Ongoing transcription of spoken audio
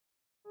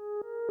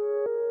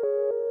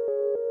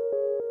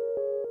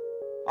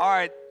All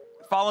right,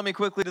 follow me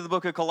quickly to the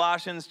book of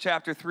Colossians,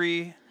 chapter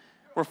 3.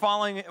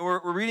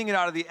 We're reading it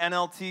out of the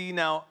NLT.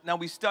 Now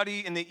we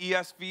study in the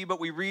ESV, but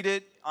we read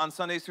it on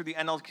Sundays through the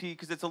NLT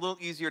because it's a little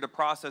easier to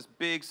process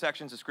big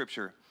sections of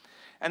Scripture.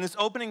 And this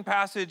opening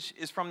passage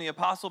is from the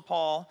Apostle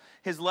Paul,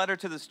 his letter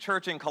to this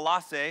church in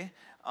Colossae,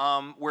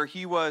 where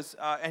he was,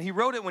 and he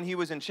wrote it when he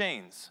was in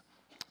chains,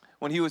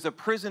 when he was a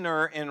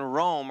prisoner in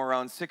Rome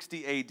around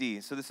 60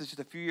 AD. So this is just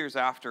a few years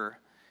after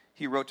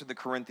he wrote to the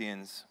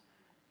Corinthians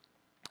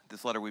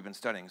this letter we've been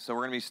studying. So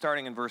we're going to be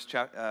starting in verse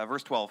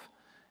 12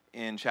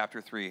 in chapter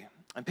 3.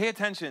 And pay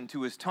attention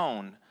to his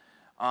tone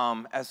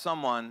as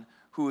someone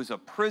who is a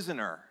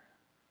prisoner,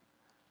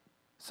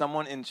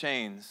 someone in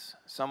chains,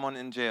 someone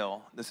in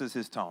jail. This is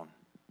his tone.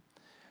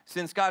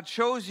 Since God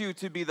chose you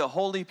to be the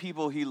holy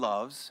people he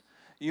loves,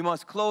 you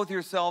must clothe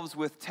yourselves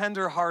with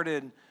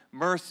tender-hearted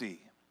mercy,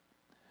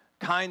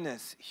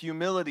 kindness,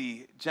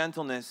 humility,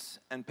 gentleness,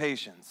 and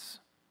patience.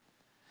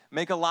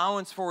 Make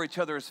allowance for each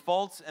other's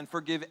faults and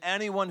forgive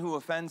anyone who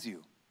offends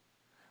you.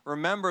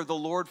 Remember, the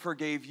Lord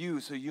forgave you,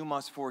 so you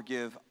must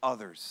forgive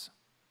others.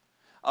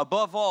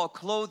 Above all,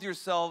 clothe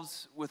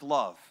yourselves with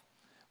love,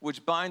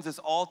 which binds us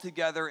all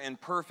together in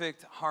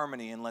perfect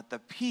harmony, and let the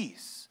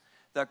peace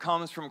that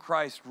comes from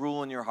Christ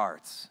rule in your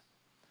hearts.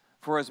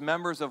 For as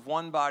members of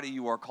one body,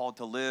 you are called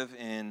to live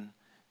in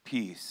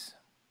peace.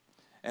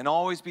 And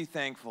always be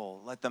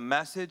thankful. Let the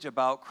message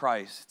about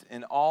Christ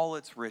in all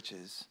its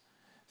riches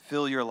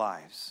fill your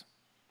lives.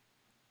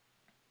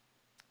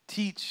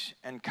 Teach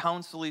and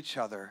counsel each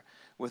other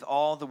with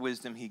all the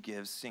wisdom he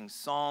gives. Sing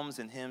psalms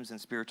and hymns and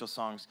spiritual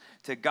songs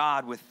to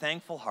God with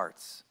thankful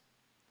hearts.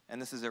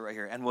 And this is it right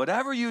here. And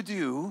whatever you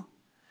do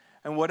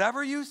and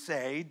whatever you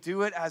say,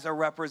 do it as a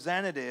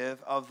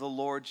representative of the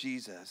Lord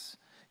Jesus,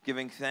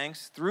 giving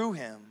thanks through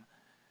him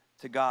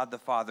to God the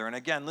Father. And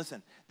again,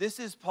 listen, this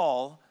is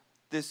Paul,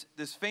 this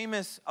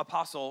famous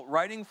apostle,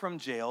 writing from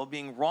jail,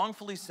 being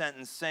wrongfully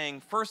sentenced,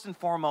 saying, first and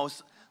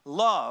foremost,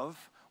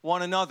 love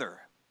one another.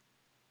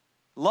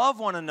 Love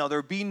one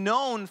another. Be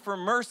known for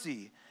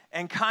mercy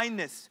and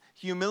kindness,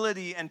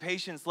 humility and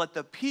patience. Let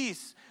the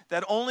peace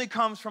that only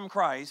comes from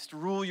Christ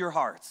rule your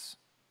hearts.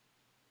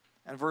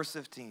 And verse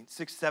 17.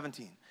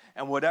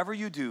 And whatever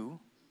you do,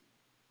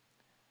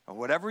 or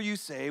whatever you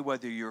say,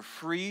 whether you're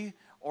free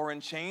or in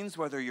chains,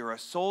 whether you're a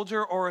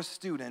soldier or a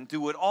student,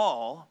 do it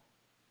all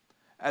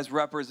as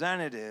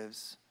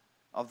representatives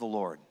of the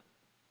Lord.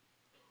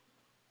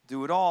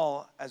 Do it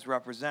all as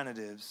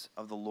representatives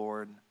of the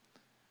Lord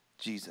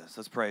Jesus.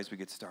 Let's pray as we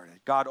get started.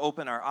 God,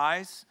 open our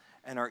eyes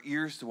and our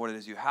ears to what it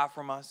is you have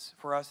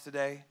for us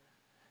today.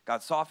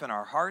 God, soften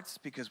our hearts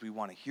because we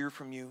want to hear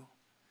from you.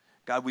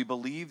 God, we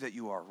believe that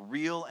you are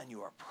real and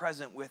you are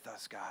present with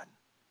us, God.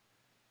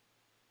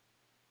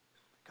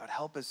 God,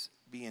 help us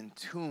be in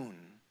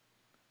tune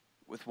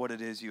with what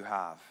it is you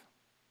have.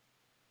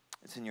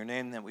 It's in your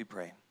name that we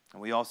pray.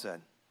 And we all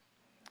said,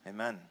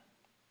 amen.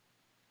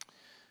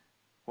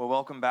 Well,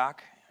 welcome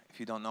back. If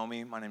you don't know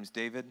me, my name is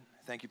David.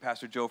 Thank you,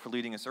 Pastor Joe, for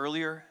leading us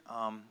earlier.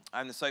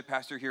 I'm the site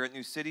pastor here at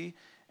New City,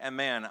 and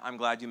man, I'm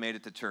glad you made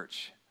it to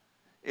church.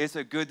 It's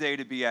a good day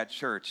to be at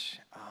church.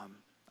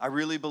 I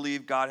really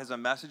believe God has a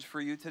message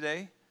for you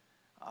today.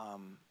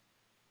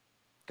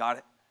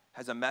 God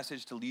has a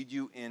message to lead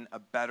you in a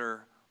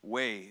better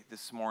way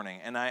this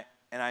morning. And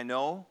I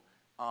know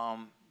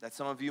that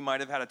some of you might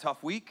have had a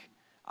tough week.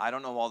 I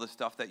don't know all the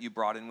stuff that you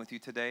brought in with you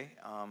today.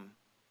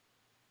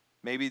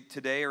 Maybe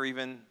today or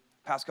even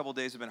past couple of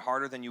days have been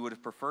harder than you would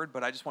have preferred,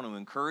 but I just want to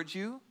encourage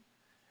you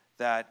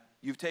that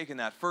you've taken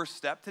that first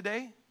step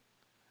today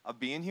of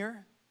being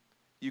here.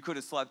 You could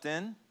have slept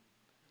in.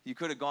 You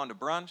could have gone to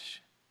brunch.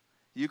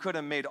 You could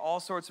have made all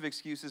sorts of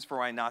excuses for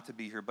why not to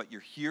be here, but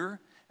you're here,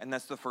 and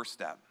that's the first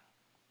step.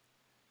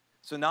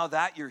 So now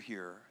that you're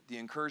here, the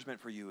encouragement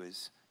for you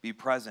is be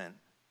present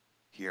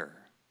here.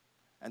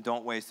 And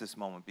don't waste this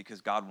moment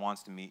because God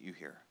wants to meet you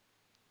here.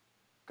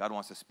 God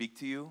wants to speak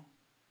to you.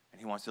 And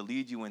he wants to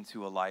lead you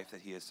into a life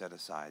that he has set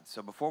aside.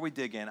 So before we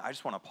dig in, I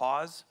just want to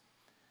pause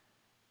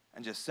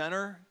and just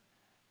center,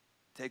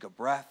 take a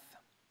breath.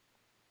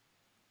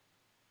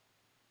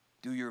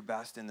 Do your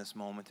best in this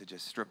moment to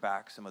just strip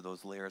back some of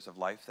those layers of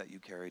life that you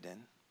carried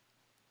in.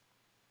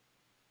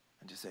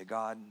 And just say,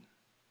 God,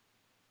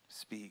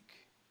 speak.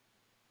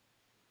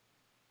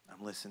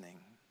 I'm listening.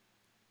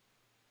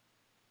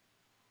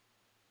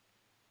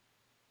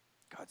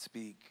 God,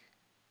 speak.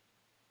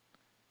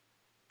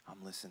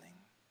 I'm listening.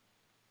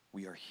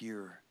 We are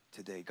here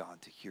today,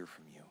 God, to hear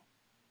from you.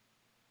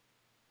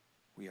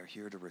 We are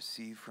here to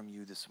receive from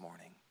you this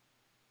morning.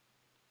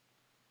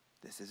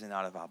 This isn't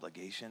out of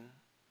obligation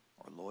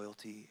or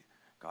loyalty.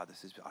 God,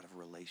 this is out of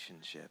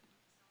relationship.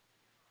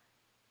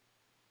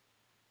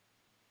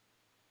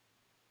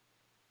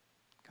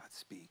 God,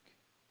 speak.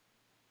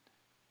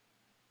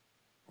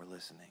 We're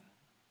listening.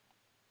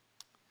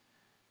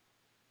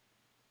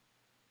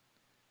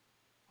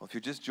 Well, if you're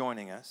just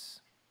joining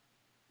us,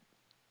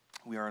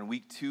 we are in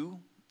week 2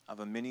 of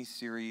a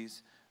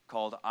mini-series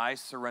called I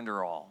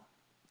Surrender All.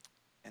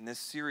 And this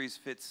series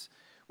fits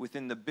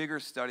within the bigger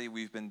study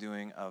we've been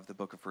doing of the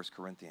book of 1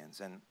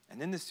 Corinthians. And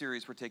in this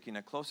series, we're taking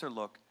a closer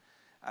look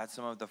at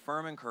some of the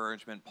firm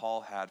encouragement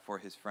Paul had for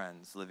his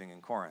friends living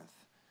in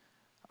Corinth.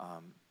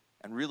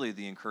 And really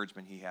the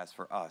encouragement he has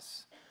for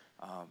us,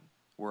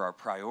 where our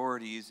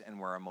priorities and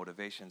where our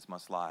motivations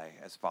must lie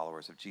as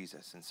followers of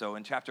Jesus. And so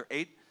in chapter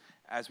 8,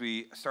 as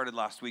we started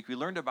last week, we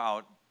learned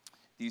about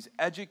these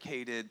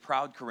educated,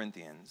 proud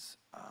Corinthians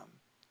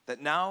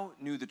that now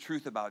knew the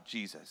truth about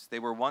Jesus. They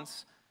were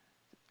once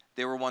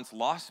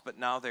lost, but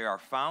now they are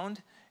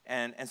found.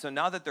 And so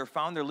now that they're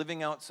found, they're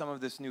living out some of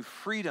this new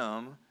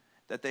freedom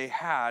that they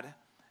had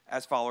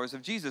as followers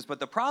of Jesus. But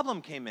the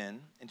problem came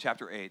in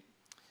chapter 8,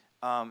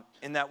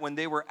 in that when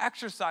they were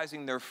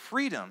exercising their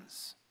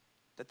freedoms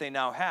that they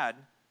now had,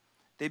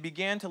 they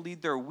began to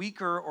lead their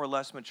weaker or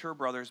less mature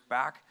brothers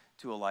back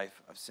to a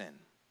life of sin.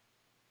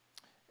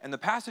 And the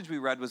passage we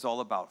read was all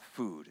about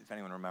food, if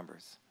anyone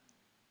remembers.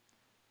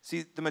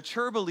 See, the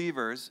mature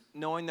believers,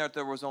 knowing that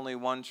there was only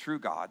one true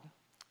God,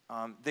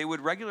 they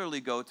would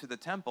regularly go to the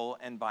temple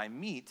and buy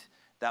meat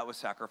that was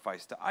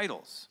sacrificed to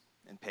idols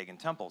in pagan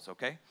temples,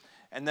 okay?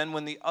 And then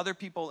when the other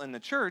people in the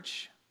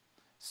church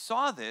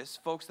saw this,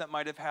 folks that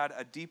might have had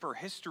a deeper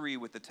history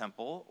with the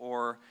temple,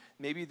 or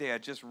maybe they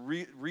had just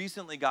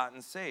recently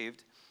gotten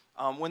saved,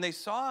 when they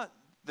saw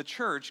the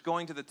church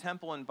going to the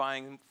temple and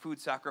buying food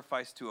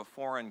sacrificed to a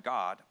foreign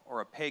god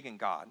or a pagan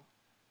god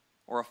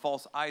or a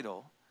false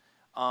idol,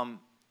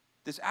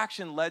 this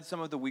action led some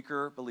of the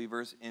weaker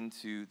believers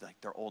into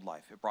their old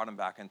life. It brought them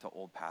back into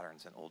old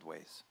patterns and old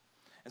ways.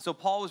 And so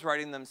Paul was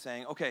writing them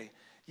saying, okay,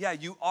 yeah,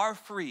 you are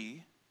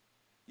free.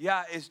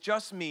 Yeah, it's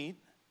just meat.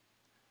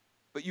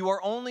 But you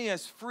are only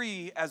as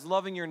free as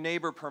loving your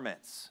neighbor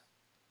permits.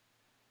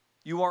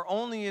 You are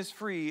only as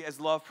free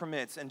as love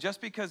permits. And just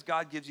because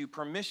God gives you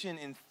permission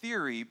in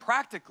theory,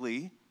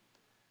 practically,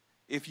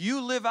 if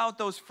you live out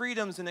those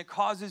freedoms and it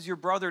causes your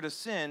brother to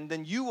sin,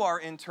 then you are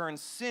in turn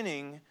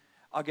sinning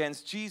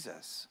against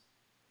Jesus.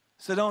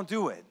 So don't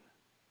do it.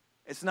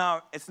 It's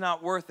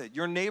not worth it.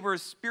 Your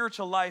neighbor's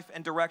spiritual life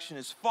and direction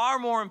is far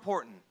more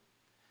important.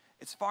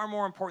 It's far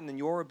more important than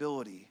your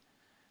ability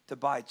to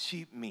buy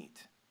cheap meat.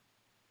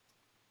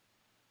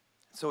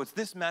 So it's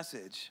this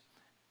message,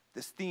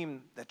 this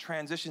theme that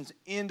transitions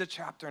into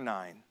chapter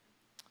 9.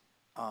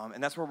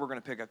 And that's where we're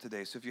going to pick up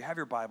today. So if you have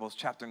your Bibles,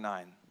 chapter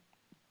 9.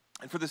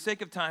 And for the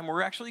sake of time,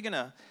 we're actually going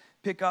to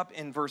pick up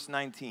in verse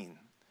 19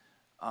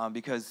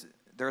 because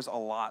there's a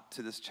lot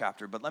to this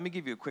chapter. But let me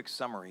give you a quick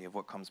summary of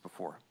what comes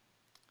before.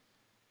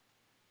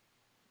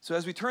 So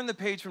as we turn the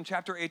page from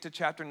chapter 8 to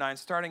chapter 9,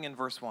 starting in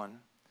verse 1,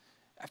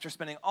 after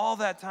spending all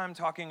that time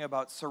talking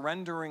about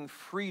surrendering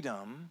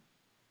freedom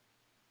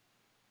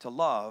to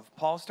love,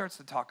 Paul starts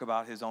to talk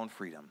about his own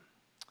freedom.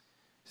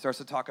 He starts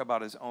to talk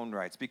about his own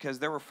rights because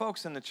there were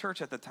folks in the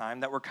church at the time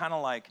that were kind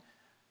of like,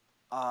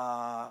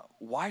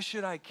 why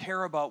should I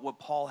care about what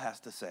Paul has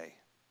to say?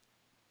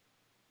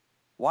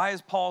 Why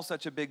is Paul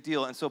such a big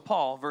deal? And so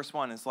Paul, verse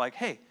 1, is like,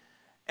 hey,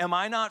 am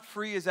I not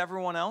free as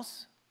everyone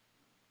else?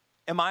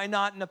 Am I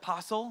not an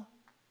apostle?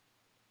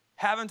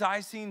 Haven't I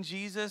seen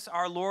Jesus,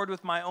 our Lord,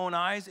 with my own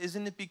eyes?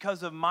 Isn't it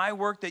because of my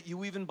work that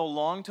you even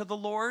belong to the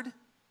Lord?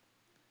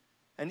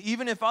 And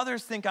even if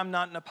others think I'm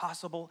not an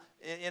apostle,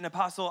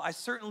 I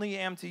certainly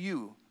am to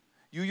you.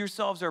 You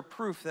yourselves are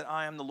proof that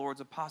I am the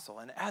Lord's apostle.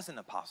 And as an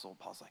apostle,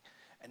 Paul's like,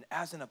 and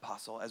as an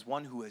apostle, as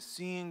one who has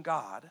seen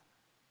God,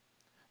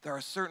 there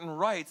are certain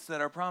rights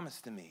that are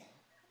promised to me.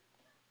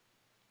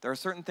 There are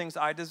certain things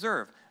I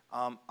deserve.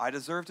 I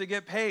deserve to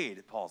get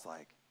paid, Paul's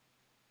like.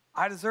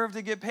 I deserve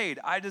to get paid.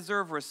 I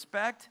deserve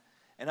respect,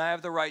 and I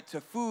have the right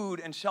to food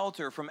and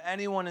shelter from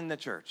anyone in the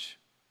church.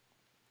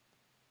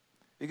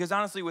 Because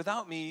honestly,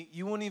 without me,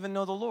 you wouldn't even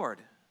know the Lord.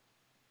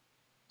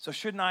 So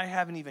shouldn't I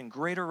have an even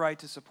greater right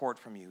to support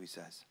from you, he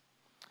says.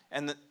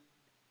 And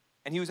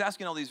he was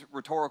asking all these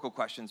rhetorical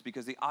questions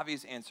because the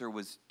obvious answer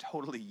was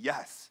totally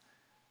yes.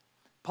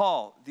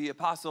 Paul, the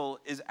apostle,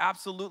 is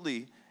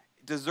absolutely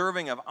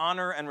deserving of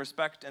honor and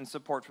respect and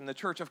support from the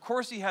church. Of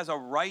course, he has a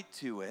right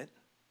to it.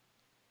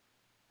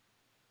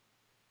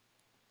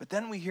 But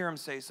then we hear him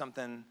say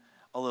something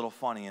a little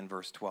funny in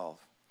verse 12.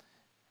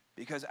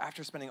 Because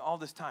after spending all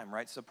this time,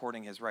 right,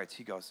 supporting his rights,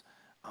 he goes,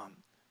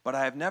 but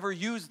I have never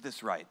used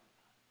this right.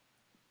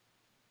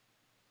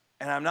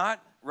 And I'm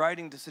not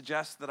writing to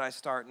suggest that I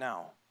start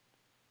now.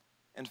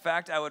 In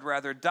fact, I would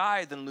rather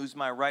die than lose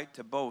my right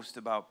to boast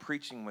about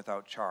preaching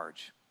without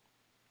charge.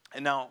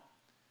 And now,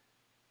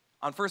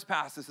 on first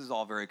pass, this is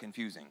all very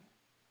confusing.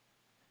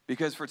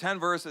 Because for 10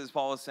 verses,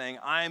 Paul is saying,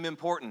 I am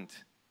important.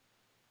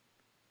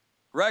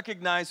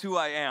 Recognize who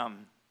I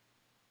am.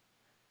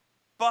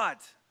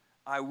 But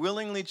I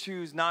willingly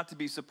choose not to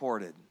be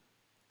supported,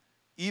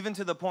 even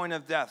to the point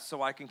of death,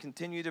 so I can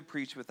continue to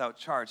preach without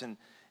charge. And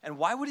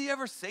why would he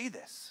ever say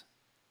this?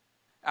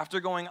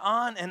 After going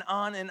on and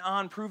on and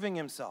on, proving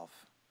himself.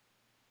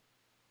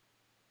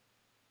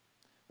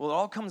 Well, it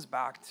all comes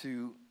back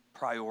to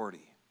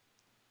priority,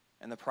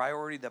 and the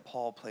priority that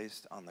Paul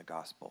placed on the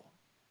gospel.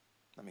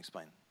 Let me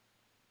explain.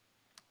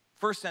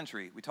 First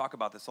century, we talk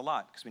about this a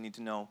lot because we need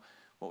to know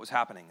what was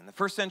happening. In the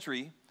first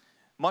century,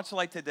 much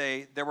like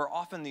today, there were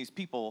often these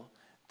people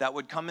that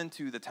would come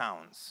into the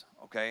towns,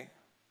 okay,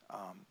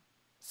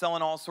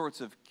 selling all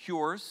sorts of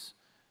cures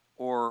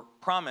or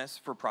promise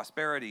for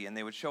prosperity, and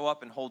they would show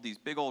up and hold these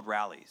big old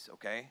rallies,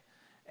 okay,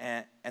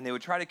 and they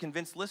would try to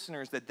convince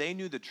listeners that they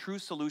knew the true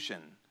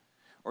solution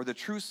or the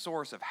true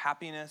source of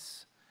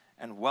happiness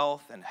and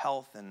wealth and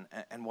health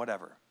and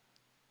whatever.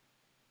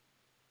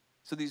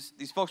 So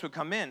these folks would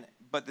come in,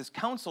 but this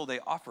counsel they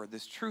offered,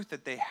 this truth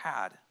that they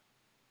had,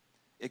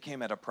 it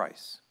came at a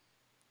price.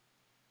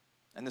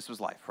 And this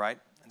was life, right?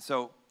 And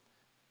so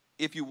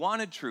if you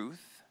wanted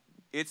truth,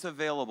 it's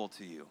available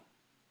to you.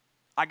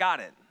 I got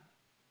it.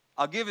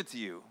 I'll give it to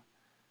you,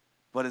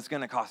 but it's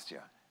going to cost you.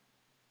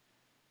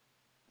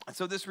 And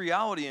so this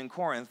reality in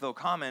Corinth, though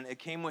common, it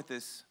came with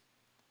this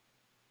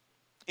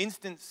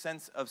instant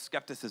sense of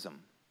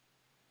skepticism.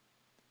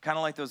 Kind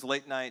of like those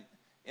late night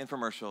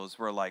infomercials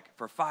where like,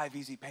 for 5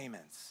 easy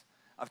payments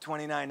of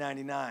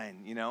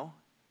 $29.99, you know?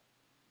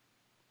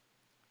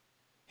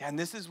 Yeah, and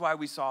this is why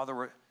we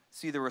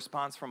see the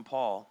response from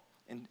Paul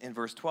in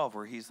verse 12,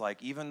 where he's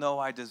like, even though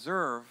I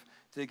deserve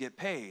to get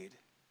paid,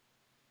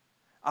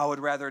 I would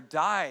rather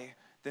die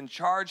than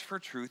charge for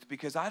truth,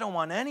 because I don't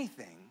want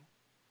anything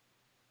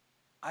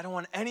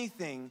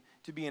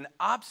to be an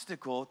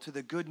obstacle to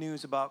the good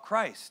news about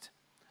Christ.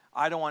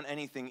 I don't want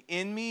anything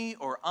in me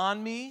or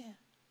on me,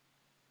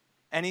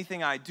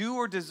 anything I do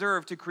or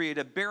deserve to create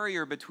a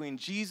barrier between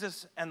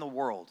Jesus and the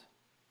world.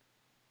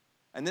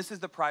 And this is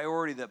the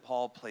priority that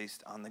Paul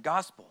placed on the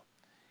gospel.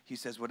 He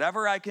says,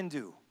 whatever I can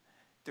do,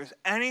 if there's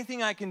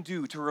anything I can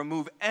do to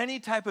remove any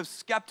type of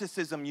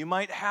skepticism you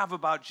might have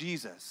about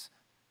Jesus,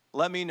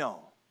 let me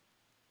know.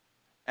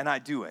 And I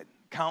do it.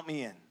 Count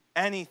me in.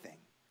 Anything.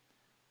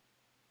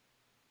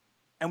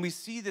 And we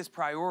see this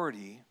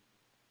priority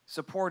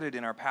supported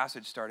in our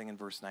passage starting in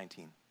verse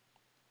 19.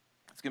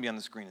 It's going to be on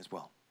the screen as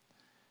well.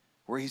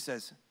 Where he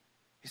says,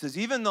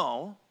 even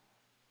though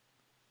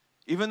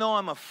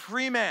I'm a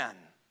free man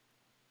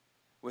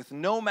with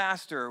no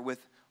master,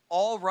 with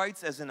all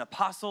rights as an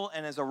apostle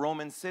and as a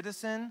Roman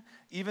citizen,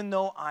 even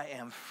though I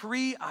am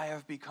free, I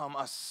have become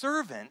a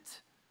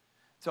servant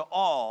to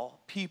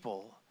all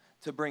people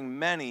to bring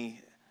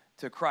many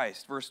to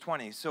Christ. Verse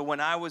 20, so when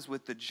I was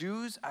with the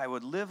Jews, I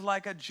would live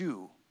like a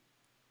Jew.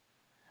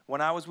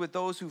 When I was with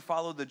those who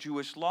followed the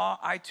Jewish law,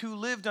 I too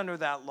lived under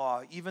that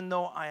law, even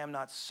though I am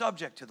not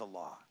subject to the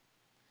law.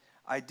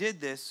 I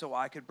did this so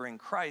I could bring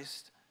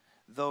Christ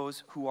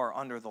those who are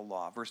under the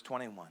law. Verse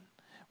 21,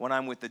 when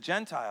I'm with the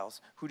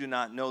Gentiles who do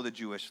not know the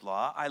Jewish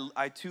law,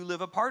 I too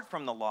live apart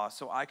from the law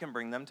so I can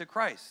bring them to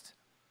Christ.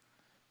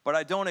 But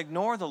I don't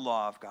ignore the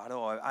law of God.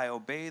 I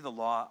obey the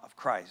law of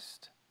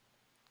Christ.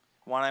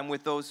 When I'm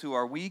with those who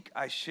are weak,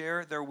 I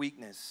share their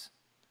weakness,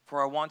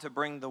 for I want to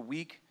bring the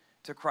weak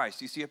to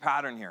Christ. You see a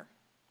pattern here.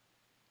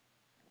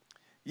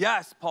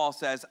 Yes, Paul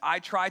says, I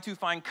try to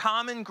find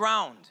common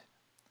ground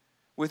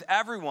with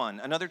everyone.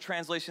 Another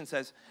translation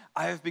says,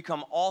 I have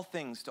become all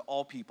things to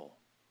all people.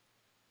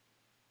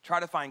 Try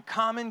to find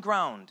common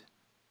ground,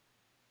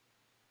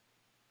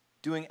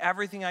 doing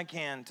everything I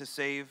can to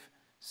save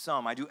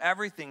some. I do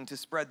everything to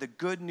spread the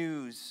good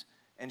news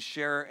and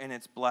share in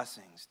its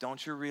blessings.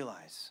 Don't you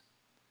realize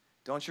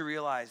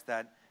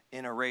that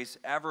in a race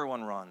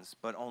everyone runs,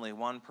 but only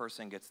one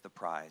person gets the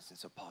prize? And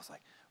so Paul's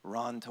like,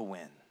 run to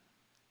win.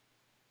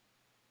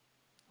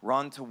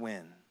 Run to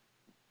win.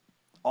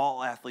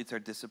 All athletes are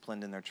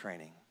disciplined in their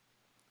training.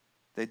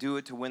 They do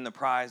it to win the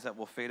prize that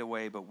will fade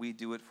away, but we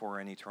do it for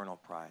an eternal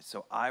prize.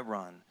 So I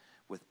run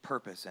with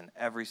purpose in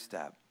every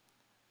step.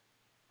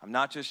 I'm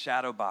not just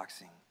shadow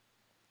boxing.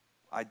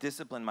 I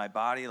discipline my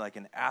body like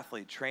an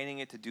athlete, training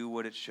it to do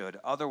what it should.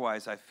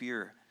 Otherwise, I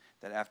fear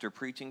that after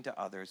preaching to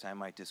others, I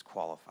might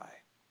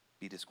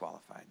be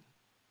disqualified.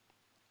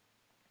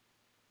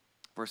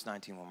 Verse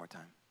 19 one more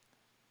time.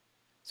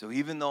 So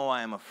even though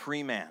I am a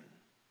free man,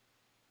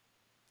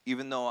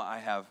 even though I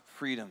have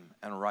freedom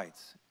and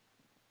rights,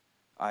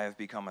 I have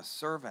become a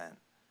servant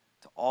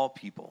to all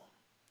people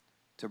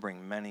to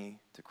bring many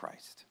to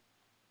Christ.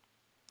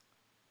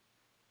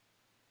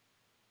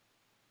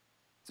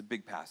 It's a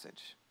big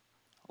passage,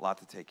 a lot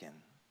to take in.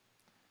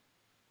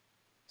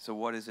 So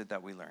what is it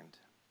that we learned?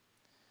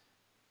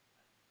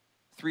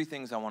 3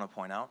 things I want to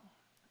point out,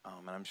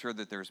 and I'm sure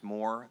that there's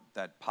more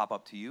that pop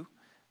up to you,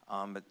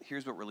 but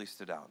here's what really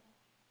stood out.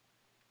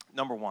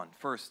 Number 1,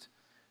 first,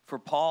 for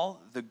Paul,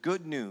 the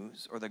good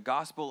news or the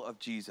gospel of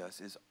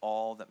Jesus is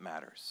all that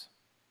matters.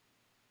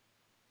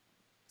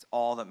 It's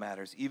all that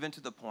matters, even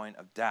to the point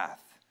of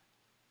death.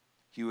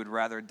 He would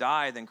rather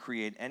die than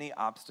create any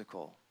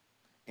obstacle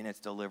in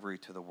its delivery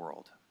to the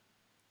world.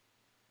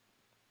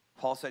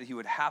 Paul said he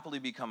would happily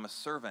become a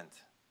servant.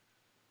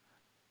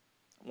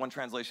 One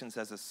translation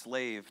says a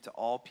slave to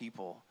all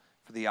people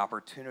for the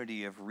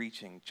opportunity of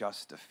reaching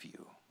just a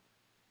few.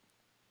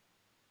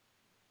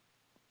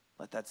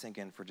 Let that sink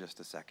in for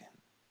just a second.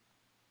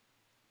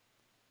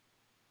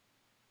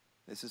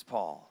 This is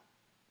Paul.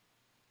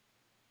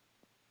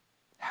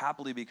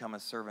 Happily become a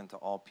servant to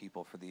all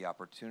people for the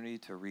opportunity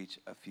to reach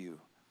a few.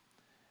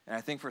 And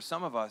I think for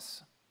some of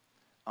us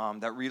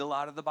that read a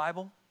lot of the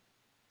Bible,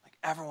 like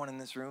everyone in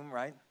this room,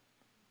 right?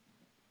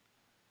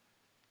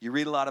 You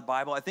read a lot of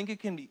Bible. I think it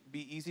can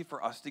be easy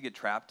for us to get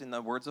trapped in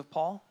the words of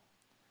Paul.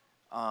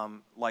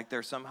 Like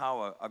there's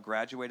somehow a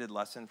graduated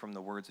lesson from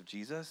the words of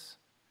Jesus.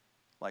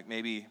 Like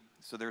maybe,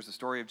 so there's a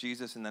story of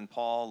Jesus and then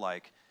Paul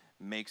like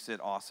makes it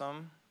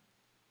awesome.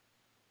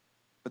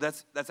 But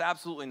that's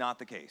absolutely not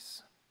the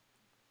case.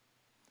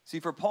 See,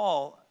 for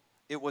Paul,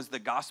 it was the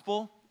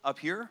gospel up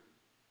here,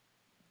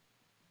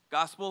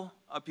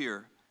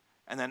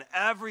 and then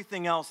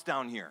everything else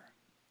down here,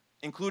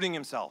 including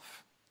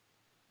himself.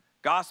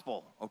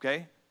 Gospel,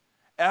 okay?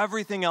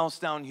 Everything else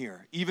down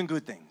here, even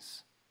good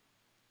things.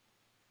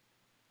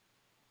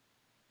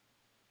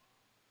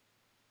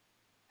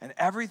 And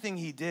everything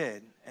he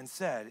did and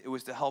said, it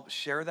was to help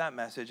share that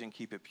message and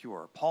keep it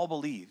pure. Paul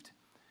believed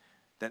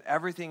that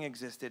everything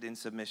existed in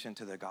submission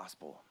to the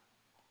gospel.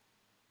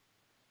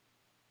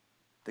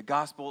 The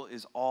gospel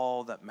is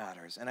all that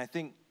matters. And I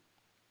think,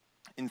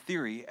 in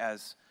theory,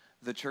 as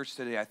the church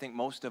today, I think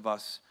most of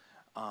us,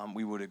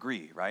 we would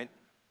agree, right?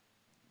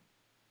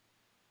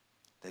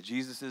 That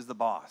Jesus is the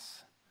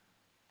boss.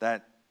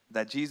 That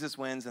Jesus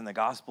wins and the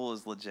gospel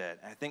is legit.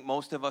 I think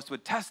most of us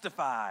would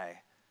testify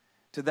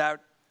to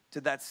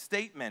that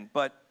statement.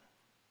 But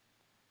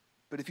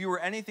if you were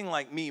anything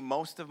like me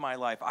most of my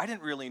life, I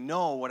didn't really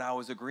know what I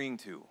was agreeing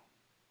to.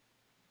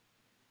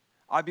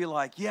 I'd be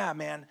like, yeah,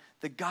 man,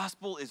 the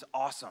gospel is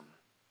awesome.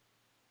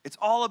 It's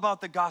all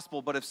about the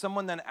gospel, but if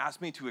someone then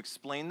asked me to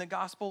explain the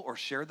gospel or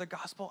share the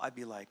gospel, I'd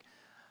be like,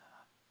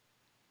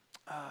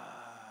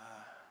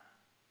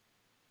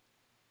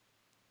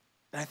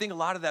 And I think a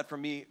lot of that for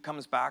me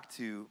comes back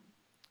to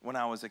when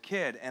I was a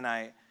kid, and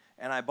I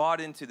bought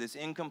into this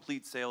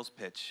incomplete sales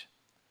pitch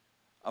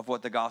of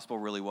what the gospel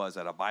really was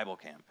at a Bible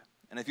camp.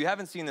 And if you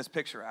haven't seen this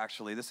picture,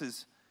 actually, this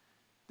is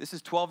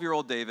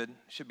 12-year-old David.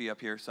 Should be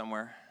up here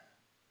somewhere.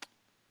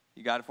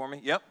 You got it for me?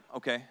 Yep,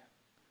 okay.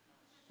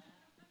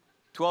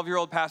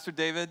 12-year-old Pastor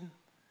David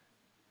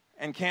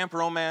and Camp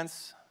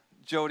Romance,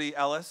 Jody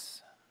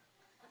Ellis.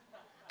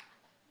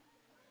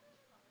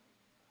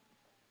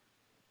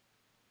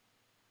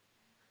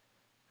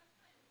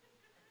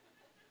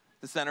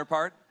 The center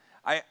part.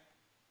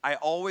 I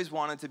always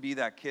wanted to be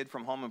that kid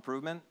from Home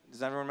Improvement.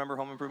 Does anyone remember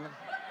Home Improvement?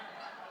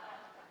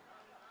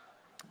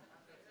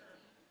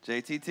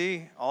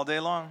 JTT, all day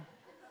long.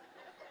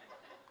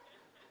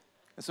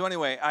 And so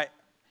anyway, I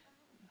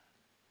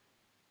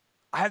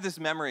have this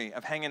memory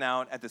of hanging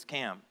out at this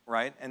camp,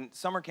 right? And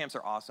summer camps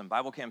are awesome.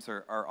 Bible camps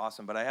are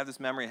awesome. But I have this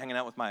memory of hanging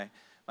out with my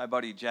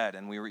buddy Jed,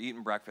 and we were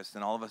eating breakfast,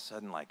 and all of a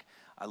sudden, like,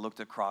 I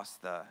looked across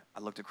the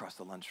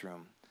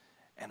lunchroom,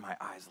 and my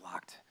eyes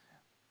locked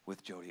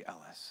with Jody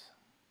Ellis.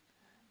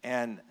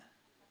 And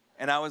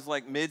I was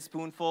like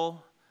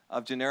mid-spoonful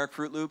of generic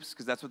Fruit Loops,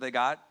 because that's what they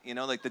got,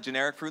 like the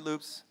generic Fruit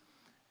Loops.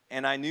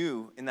 And I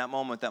knew in that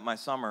moment that my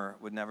summer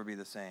would never be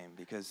the same,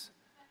 because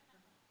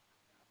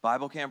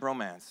Bible Camp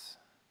Romance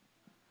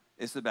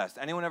is the best.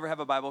 Anyone ever have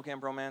a Bible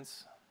Camp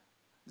Romance?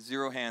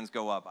 0 hands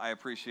go up. I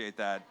appreciate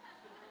that.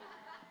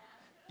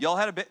 Y'all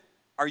had a bit.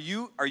 Are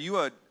you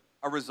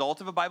a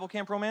result of a Bible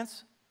Camp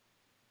Romance?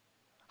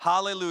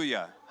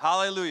 Hallelujah.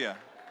 Hallelujah.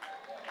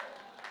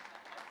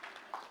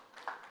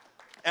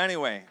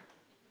 Anyway,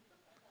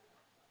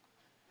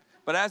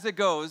 but as it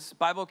goes,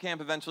 Bible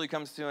camp eventually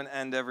comes to an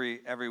end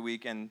every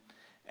week, and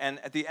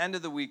at the end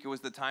of the week, it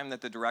was the time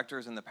that the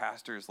directors and the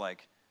pastors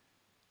like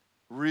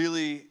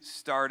really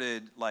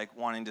started like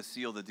wanting to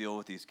seal the deal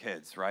with these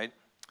kids, right?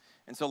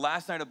 And so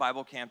last night at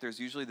Bible camp, there's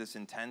usually this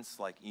intense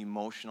like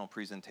emotional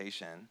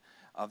presentation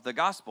of the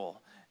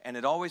gospel, and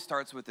it always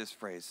starts with this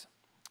phrase: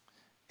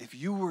 "If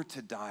you were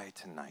to die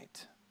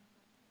tonight."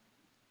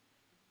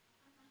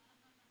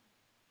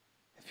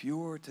 If you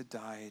were to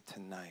die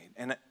tonight.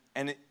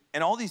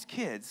 And all these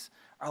kids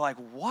are like,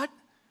 what?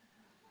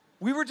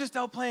 We were just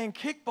out playing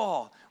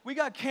kickball. We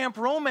got Camp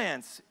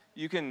Romance.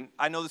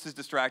 I know this is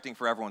distracting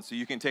for everyone, so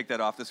you can take that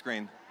off the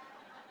screen.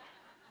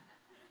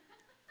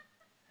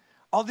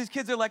 All these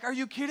kids are like, are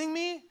you kidding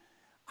me?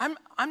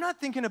 I'm not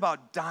thinking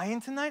about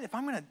dying tonight. If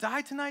I'm going to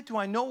die tonight, do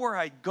I know where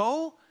I'd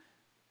go?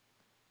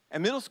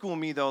 And middle school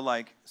me, though,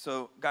 like,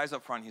 so guys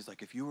up front, he's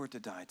like, if you were to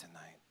die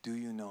tonight, do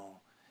you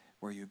know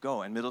where you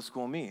go? And middle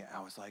school me,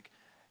 I was like,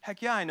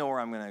 heck yeah, I know where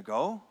I'm going to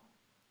go.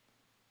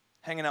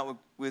 Hanging out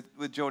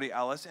with Jody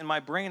Ellis. In my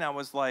brain, I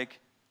was like,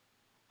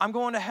 I'm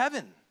going to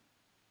heaven.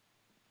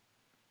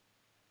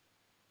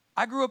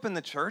 I grew up in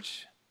the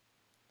church.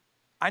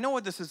 I know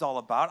what this is all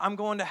about. I'm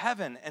going to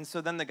heaven. And so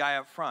then the guy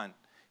up front,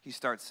 he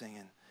starts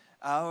singing,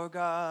 our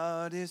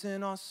God is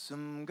an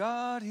awesome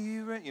God.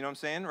 You know what I'm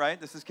saying,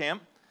 right? This is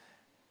camp.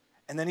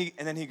 And then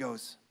he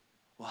goes,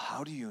 well,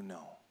 how do you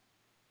know?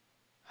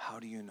 How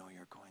do you know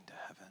you're going to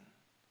heaven?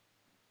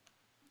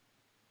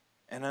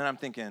 And then I'm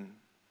thinking,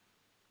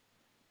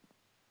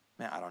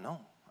 man, I don't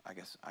know. I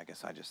guess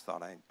I just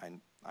thought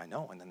I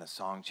know. And then the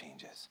song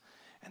changes.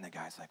 And the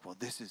guy's like, well,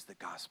 this is the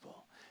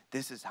gospel.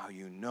 This is how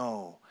you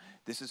know.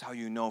 This is how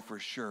you know for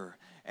sure.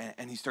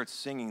 And he starts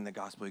singing the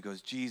gospel. He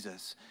goes,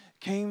 Jesus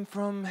came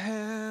from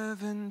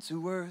heaven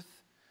to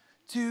earth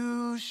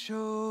to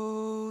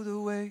show the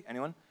way.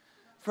 Anyone?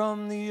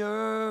 From the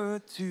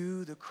earth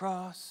to the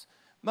cross,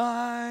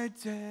 my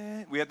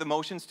dead. We have the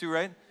motions too,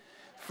 right?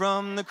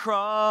 From the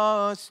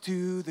cross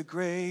to the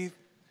grave,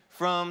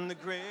 from the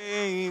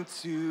grave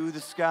to the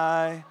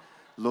sky,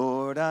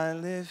 Lord, I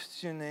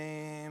lift your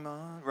name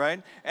on,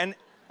 right? And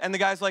the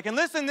guy's like, and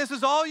listen, this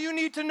is all you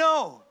need to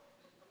know.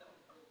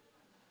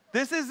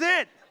 This is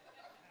it.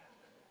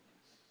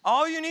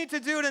 All you need to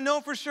do to know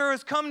for sure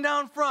is come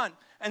down front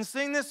and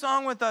sing this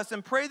song with us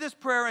and pray this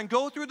prayer and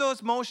go through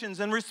those motions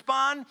and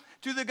respond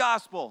to the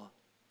gospel.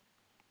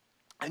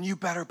 And you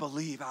better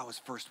believe I was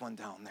first one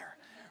down there,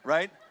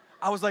 right?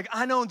 I was like,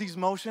 I know these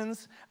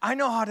motions. I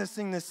know how to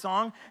sing this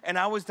song. And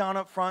I was down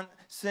up front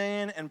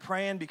singing and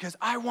praying because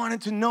I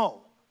wanted to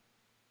know.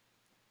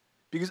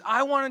 Because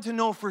I wanted to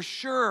know for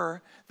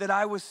sure that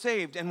I was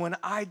saved. And when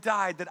I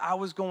died, that I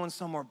was going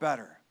somewhere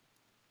better.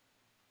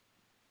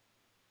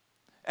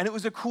 And it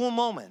was a cool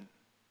moment.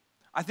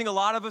 I think a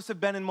lot of us have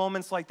been in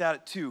moments like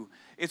that too.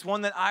 It's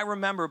one that I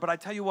remember, but I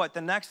tell you what,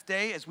 the next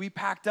day as we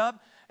packed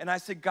up and I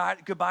said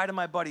goodbye to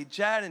my buddy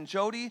Jed and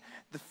Jody,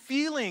 the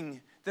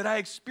feeling that I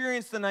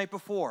experienced the night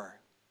before,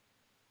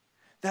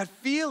 that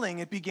feeling,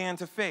 it began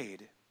to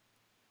fade.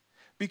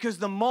 Because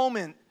the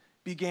moment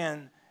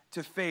began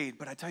to fade.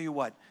 But I tell you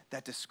what,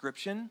 that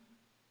description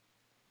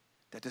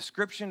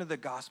of the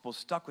gospel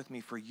stuck with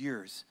me for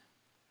years.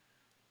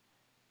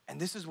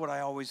 And this is what I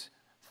always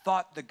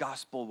thought the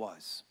gospel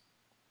was.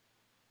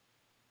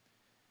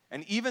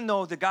 And even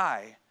though the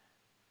guy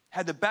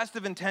had the best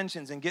of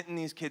intentions in getting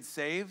these kids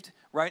saved,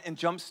 right, and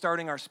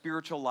jump-starting our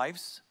spiritual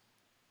lives,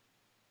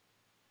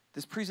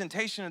 this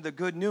presentation of the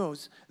good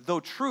news, though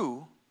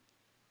true,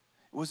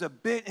 was a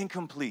bit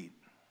incomplete.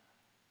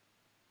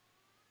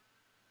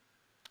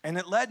 And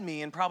it led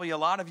me, and probably a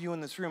lot of you in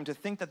this room, to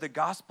think that the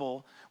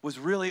gospel was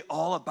really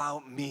all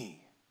about me.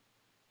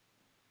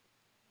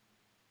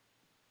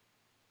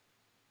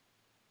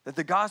 That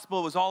the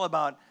gospel was all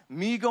about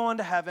me going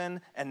to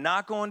heaven and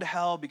not going to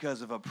hell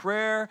because of a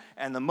prayer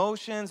and the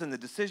motions and the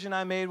decision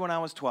I made when I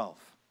was 12.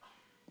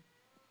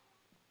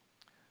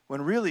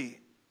 When really,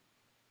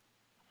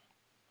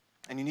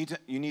 and you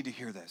need to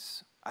hear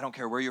this. I don't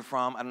care where you're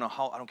from. I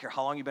don't care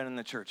how long you've been in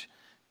the church.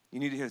 You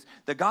need to hear this.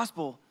 The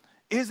gospel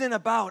isn't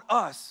about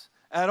us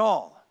at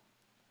all.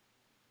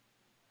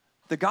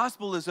 The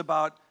gospel is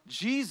about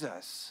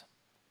Jesus.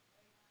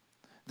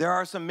 There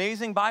are some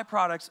amazing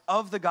byproducts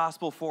of the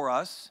gospel for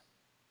us,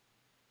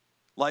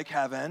 like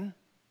heaven,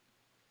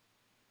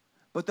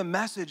 but the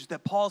message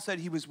that Paul said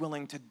he was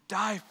willing to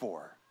die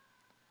for,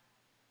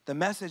 the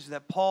message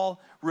that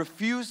Paul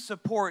refused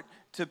support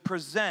to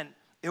present,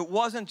 it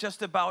wasn't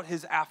just about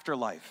his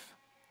afterlife.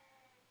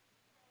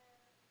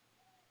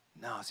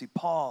 No, see,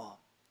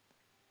 Paul,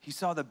 he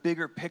saw the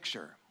bigger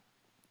picture,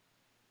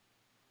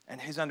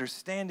 and his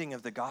understanding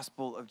of the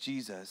gospel of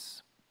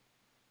Jesus,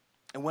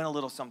 it went a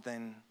little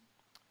something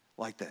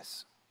like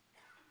this.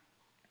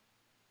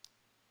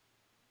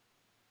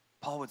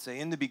 Paul would say,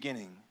 in the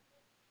beginning,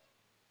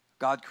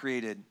 God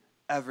created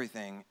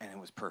everything and it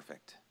was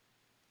perfect.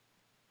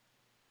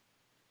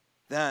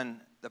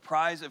 Then the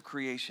prize of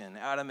creation,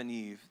 Adam and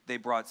Eve, they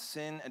brought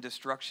sin and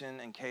destruction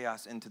and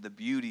chaos into the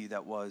beauty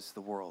that was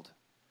the world.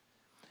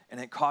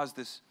 And it caused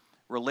this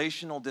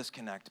relational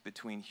disconnect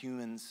between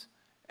humans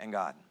and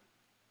God.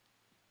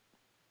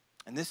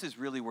 And this is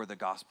really where the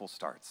gospel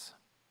starts,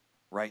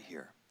 right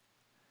here.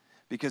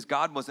 Because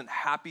God wasn't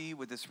happy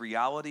with this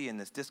reality and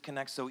this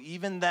disconnect. So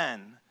even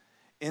then,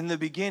 in the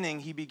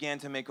beginning, he began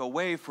to make a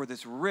way for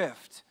this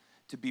rift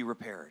to be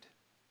repaired.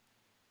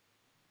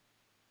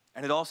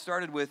 And it all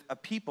started with a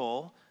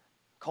people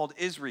called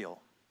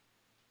Israel.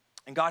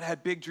 And God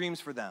had big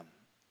dreams for them.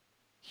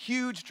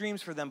 Huge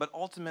dreams for them, but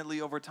ultimately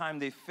over time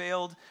they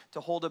failed to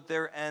hold up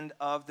their end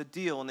of the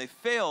deal. And they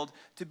failed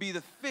to be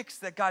the fix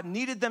that God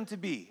needed them to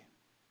be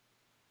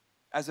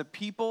as a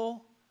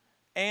people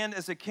and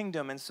as a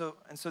kingdom. And so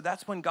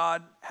that's when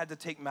God had to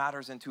take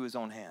matters into his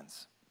own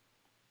hands.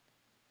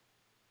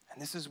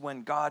 And this is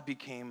when God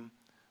became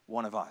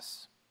one of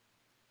us,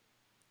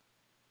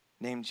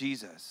 named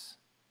Jesus.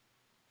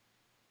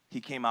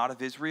 He came out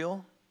of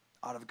Israel,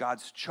 out of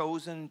God's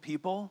chosen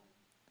people,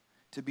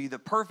 to be the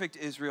perfect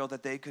Israel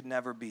that they could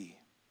never be.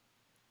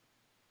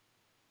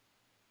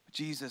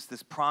 Jesus,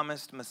 this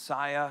promised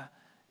Messiah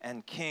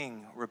and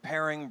King,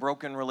 repairing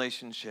broken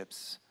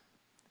relationships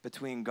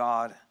between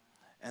God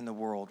and the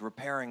world,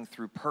 repairing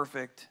through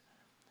perfect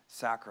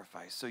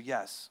sacrifice. So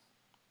yes,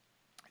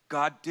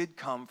 God did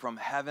come from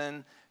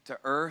heaven to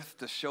earth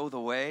to show the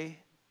way,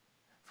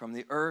 from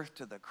the earth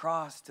to the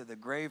cross to the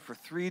grave for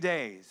 3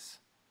 days.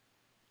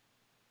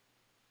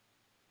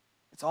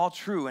 It's all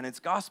true and it's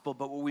gospel,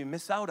 but what we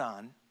miss out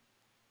on,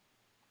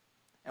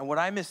 and what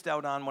I missed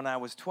out on when I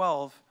was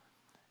 12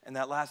 and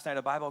that last night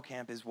of Bible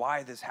camp, is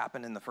why this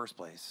happened in the first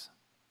place.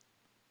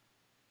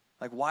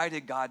 Like, why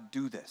did God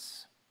do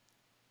this?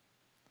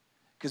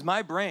 Because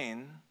my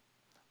brain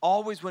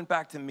always went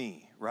back to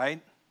me,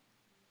 right?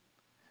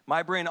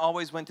 My brain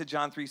always went to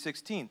John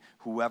 3:16.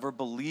 Whoever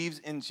believes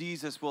in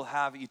Jesus will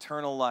have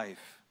eternal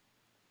life.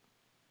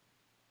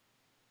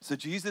 So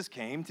Jesus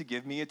came to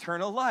give me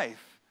eternal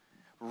life.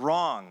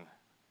 Wrong.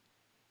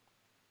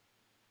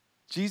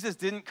 Jesus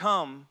didn't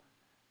come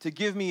to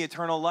give me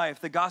eternal life.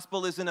 The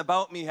gospel isn't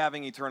about me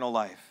having eternal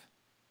life.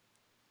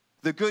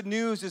 The good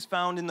news is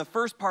found in the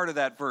first part of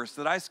that verse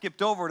that I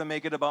skipped over to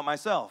make it about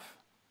myself.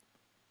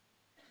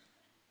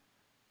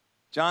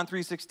 John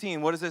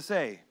 3:16, what does it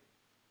say?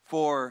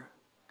 For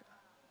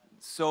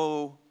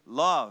so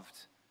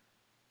loved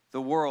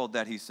the world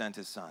that he sent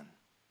his son.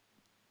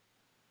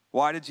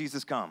 Why did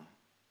Jesus come?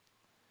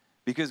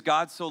 Because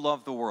God so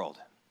loved the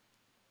world.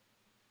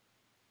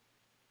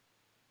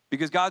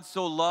 Because God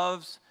so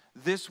loves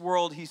this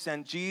world, he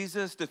sent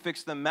Jesus to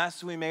fix the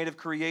mess we made of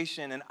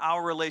creation and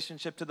our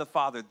relationship to the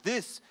Father.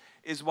 This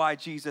is why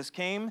Jesus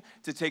came,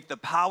 to take the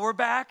power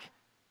back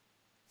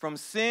from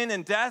sin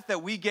and death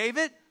that we gave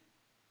it,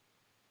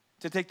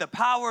 to take the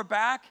power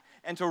back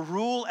and to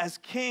rule as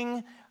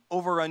king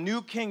over a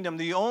new kingdom,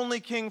 the only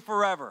king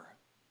forever.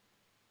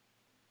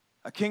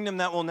 A kingdom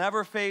that will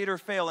never fade or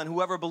fail, and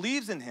whoever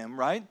believes in him,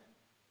 right,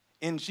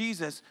 in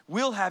Jesus,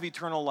 will have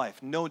eternal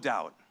life, no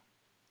doubt.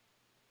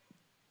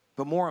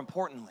 But more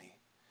importantly,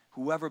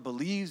 whoever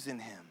believes in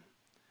him,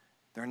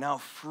 they're now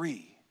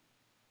free.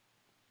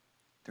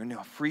 They're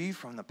now free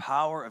from the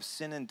power of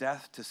sin and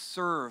death to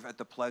serve at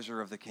the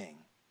pleasure of the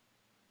King.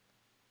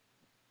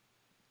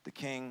 The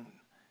King,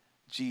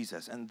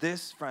 Jesus. And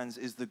this, friends,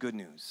 is the good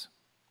news.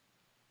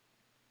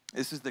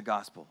 This is the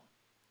gospel.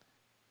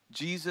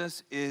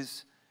 Jesus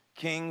is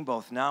King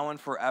both now and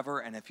forever,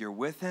 and if you're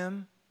with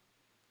him,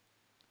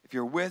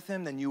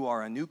 then you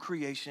are a new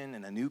creation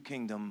and a new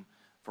kingdom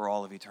for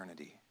all of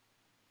eternity.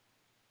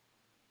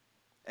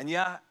 And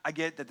yeah, I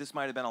get that this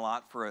might have been a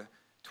lot for a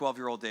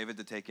 12-year-old David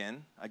to take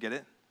in. I get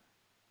it.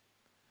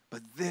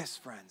 But this,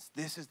 friends,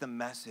 this is the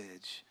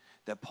message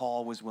that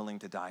Paul was willing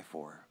to die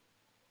for.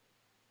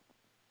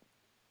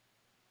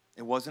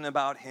 It wasn't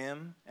about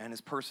him and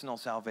his personal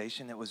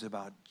salvation. It was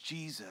about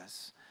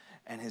Jesus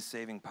and his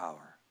saving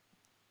power.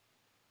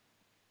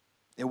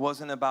 It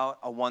wasn't about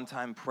a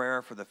one-time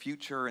prayer for the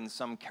future in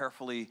some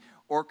carefully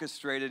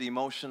orchestrated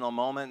emotional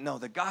moment. No,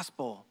 the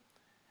gospel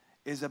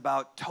is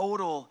about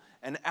total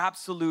and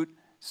absolute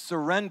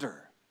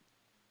surrender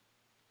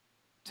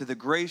to the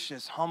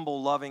gracious,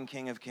 humble, loving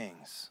King of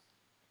Kings.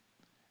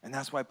 And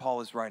that's why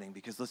Paul is writing,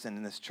 because listen,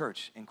 in this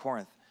church in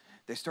Corinth,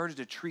 they started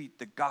to treat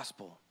the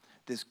gospel,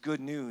 this good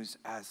news,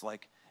 as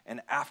like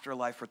an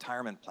afterlife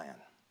retirement plan.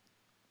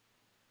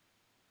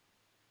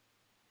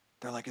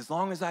 They're like, as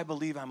long as I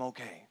believe, I'm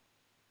okay.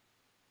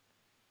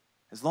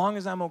 As long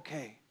as I'm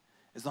okay.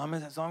 As long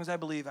as I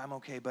believe, I'm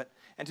okay.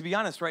 And to be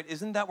honest, right,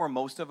 isn't that where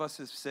most of us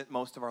have sit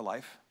most of our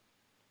life?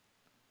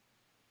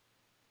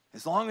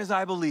 As long as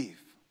I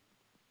believe,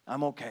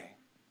 I'm okay.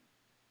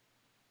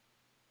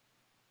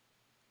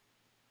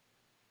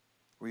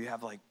 Where you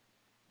have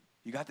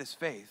you got this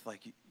faith,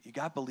 you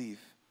got belief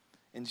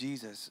in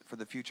Jesus for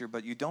the future,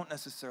 but you don't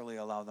necessarily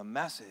allow the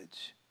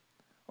message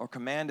or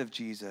command of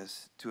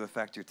Jesus to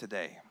affect your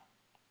today.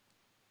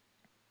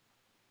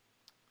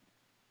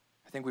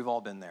 I think we've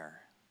all been there,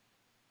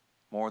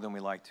 more than we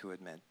like to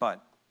admit.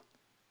 But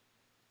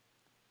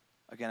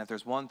again, if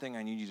there's one thing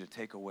I need you to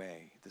take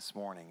away this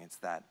morning, it's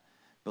that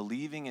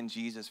believing in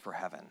Jesus for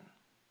heaven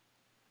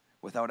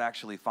without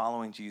actually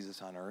following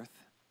Jesus on earth,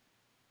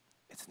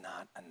 it's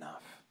not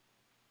enough.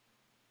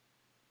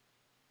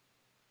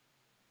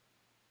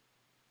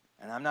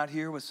 And I'm not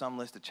here with some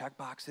list of check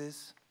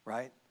boxes,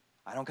 right?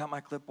 I don't got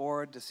my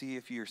clipboard to see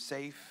if you're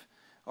safe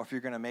or if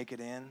you're going to make it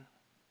in.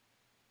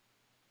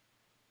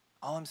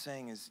 All I'm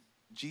saying is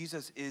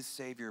Jesus is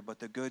Savior, but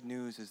the good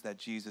news is that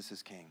Jesus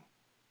is King.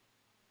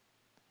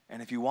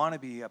 And if you want to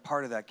be a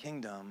part of that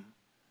kingdom,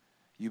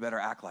 you better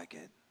act like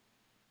it.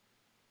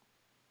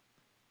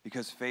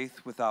 Because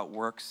faith without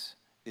works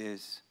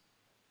is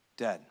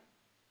dead.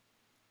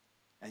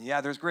 And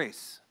yeah, there's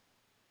grace.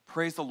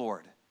 Praise the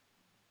Lord.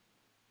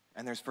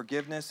 And there's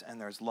forgiveness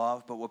and there's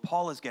love. But what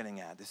Paul is getting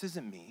at, this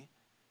isn't me.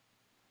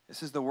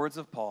 This is the words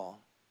of Paul.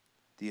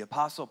 The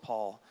Apostle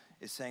Paul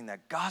is saying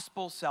that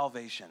gospel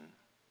salvation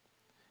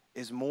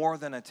is more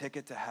than a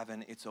ticket to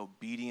heaven. It's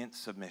obedient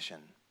submission.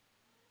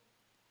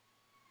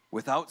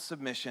 Without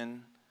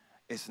submission,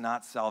 it's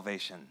not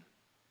salvation.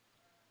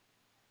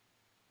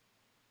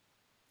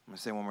 I'm going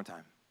to say it one more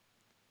time.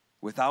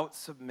 Without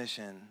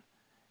submission,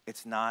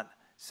 it's not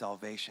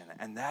salvation.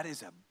 And that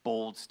is a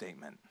bold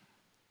statement.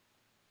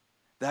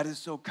 That is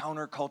so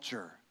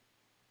counterculture.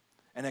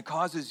 And it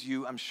causes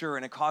you, I'm sure,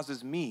 and it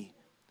causes me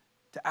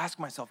to ask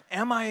myself,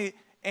 am I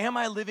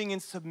living in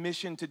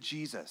submission to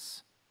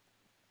Jesus?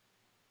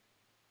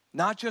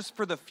 Not just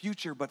for the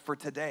future, but for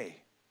today.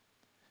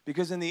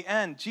 Because in the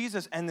end,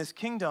 Jesus and this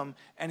kingdom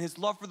and his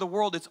love for the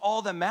world, it's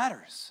all that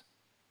matters.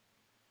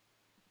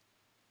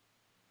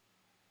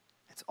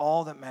 It's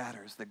all that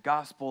matters. The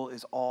gospel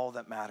is all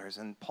that matters.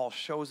 And Paul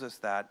shows us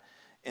that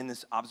in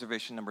this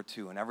observation number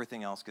 2, and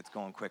everything else gets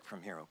going quick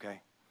from here,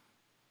 okay?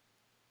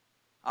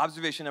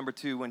 Observation number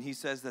 2, when he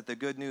says that the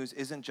good news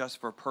isn't just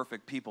for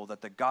perfect people,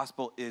 that the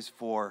gospel is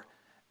for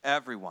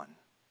everyone.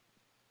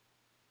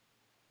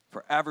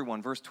 For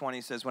everyone. Verse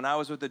 20 says, when I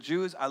was with the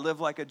Jews, I lived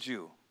like a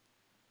Jew.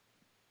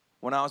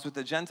 When I was with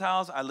the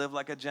Gentiles, I live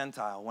like a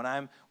Gentile. When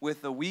I'm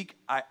with the weak,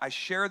 I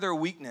share their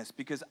weakness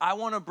because I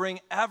want to bring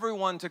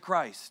everyone to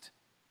Christ.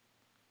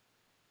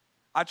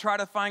 I try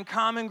to find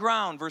common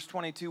ground, verse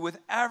 22, with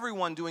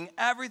everyone, doing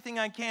everything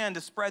I can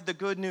to spread the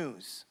good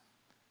news.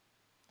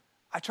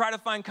 I try to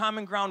find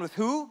common ground with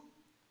who?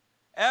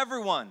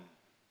 Everyone.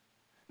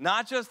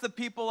 Not just the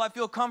people I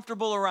feel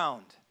comfortable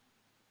around.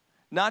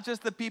 Not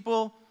just the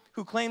people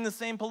who claim the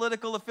same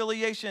political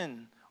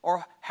affiliation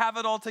or have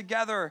it all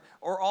together,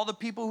 or all the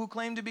people who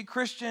claim to be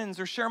Christians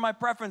or share my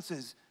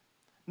preferences.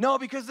 No,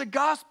 because the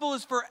gospel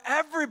is for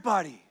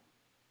everybody.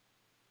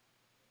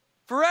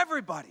 For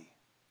everybody.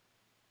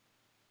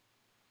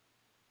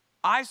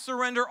 I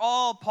surrender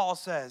all, Paul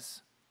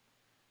says,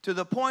 to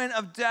the point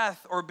of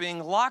death or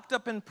being locked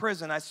up in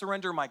prison. I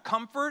surrender my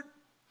comfort.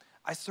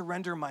 I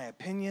surrender my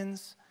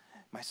opinions,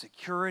 my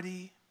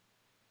security,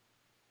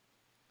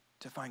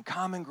 to find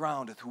common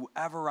ground with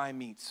whoever I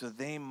meet so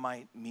they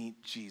might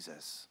meet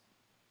Jesus.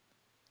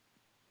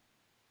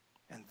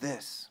 And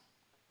this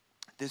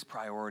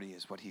priority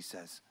is what he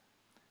says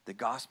the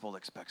gospel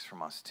expects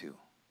from us too.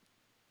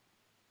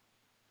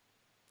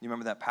 You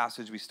remember that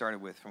passage we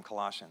started with from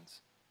Colossians?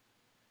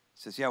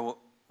 It says, yeah,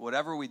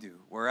 whatever we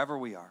do, wherever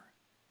we are,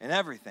 in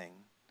everything,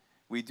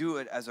 we do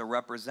it as a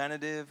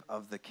representative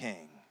of the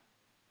King,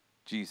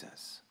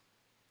 Jesus.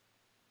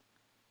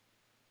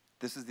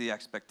 This is the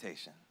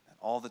expectation.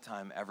 All the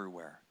time,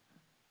 everywhere,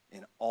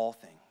 in all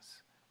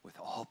things, with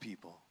all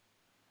people,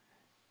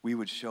 we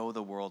would show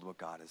the world what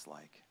God is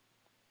like.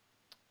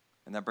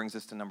 And that brings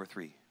us to number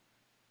 3.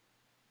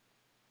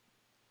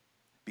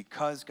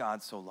 Because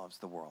God so loves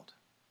the world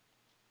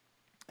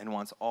and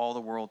wants all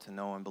the world to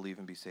know and believe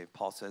and be saved,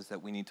 Paul says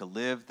that we need to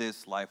live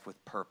this life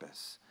with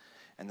purpose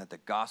and that the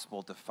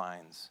gospel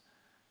defines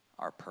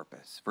our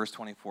purpose. Verse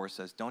 24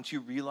 says, don't you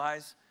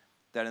realize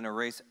that in a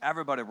race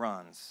everybody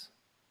runs,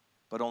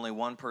 but only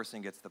one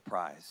person gets the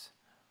prize?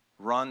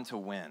 Run to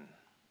win.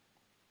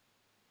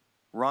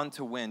 Run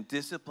to win.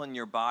 Discipline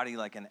your body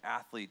like an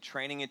athlete,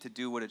 training it to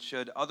do what it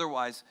should.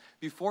 Otherwise,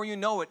 before you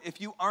know it, if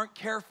you aren't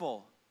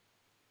careful,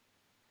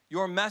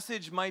 your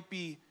message might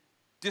be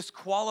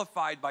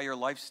disqualified by your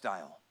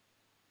lifestyle.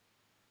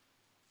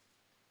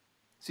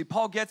 See,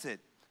 Paul gets it.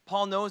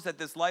 Paul knows that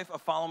this life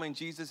of following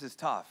Jesus is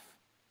tough.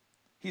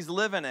 He's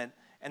living it,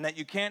 and that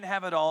you can't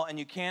have it all and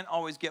you can't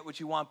always get what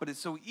you want, but it's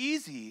so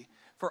easy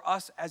for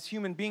us as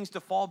human beings to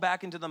fall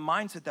back into the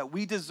mindset that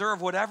we deserve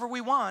whatever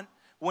we want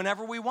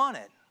whenever we want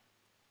it.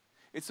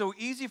 It's so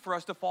easy for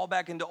us to fall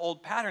back into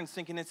old patterns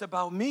thinking it's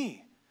about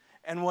me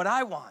and what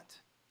I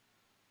want.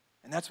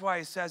 And that's why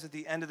he says at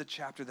the end of the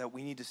chapter that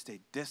we need to stay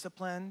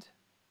disciplined,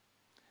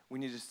 we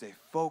need to stay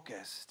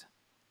focused,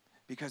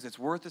 because it's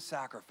worth the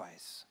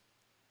sacrifice.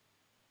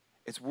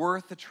 It's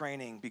worth the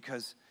training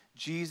because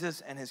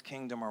Jesus and his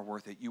kingdom are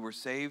worth it. You were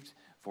saved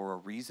for a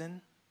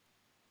reason.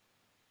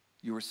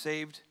 You were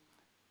saved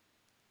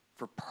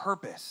for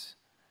purpose,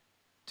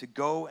 to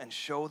go and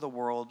show the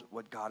world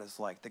what God is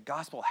like. The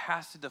gospel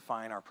has to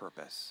define our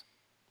purpose.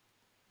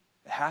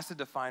 It has to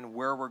define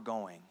where we're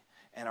going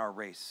and our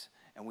race,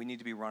 and we need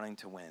to be running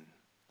to win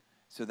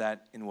so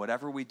that in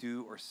whatever we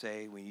do or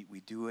say, we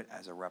do it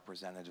as a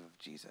representative of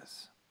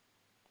Jesus.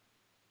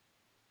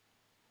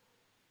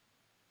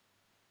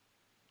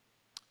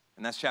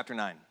 And that's chapter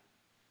 9.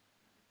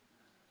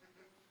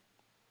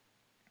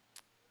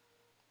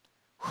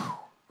 Whew,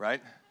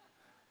 right?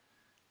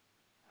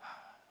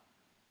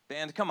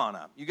 Band, come on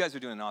up. You guys are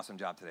doing an awesome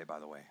job today, by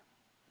the way.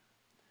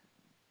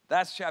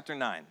 That's chapter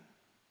 9.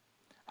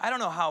 I don't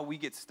know how we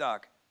get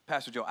stuck,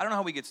 Pastor Joe, I don't know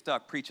how we get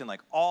stuck preaching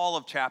like all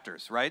of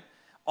chapters, right?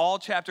 All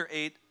chapter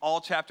 8, all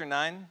chapter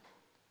 9.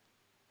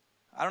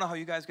 I don't know how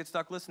you guys get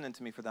stuck listening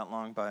to me for that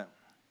long, but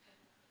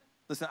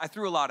listen, I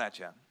threw a lot at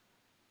you.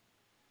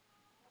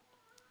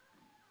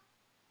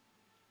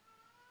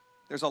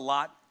 There's a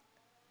lot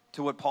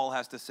to what Paul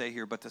has to say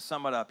here, but to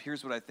sum it up,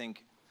 here's what I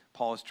think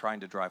Paul is trying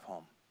to drive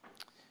home.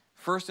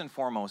 First and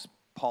foremost,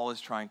 Paul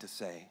is trying to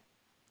say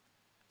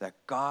that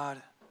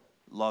God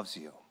loves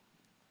you.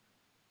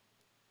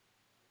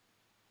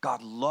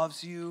 God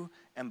loves you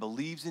and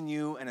believes in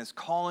you and is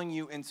calling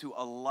you into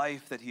a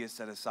life that he has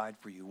set aside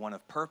for you. One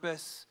of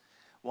purpose,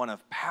 one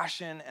of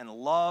passion and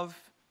love,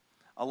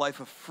 a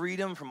life of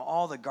freedom from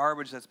all the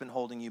garbage that's been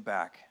holding you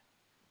back.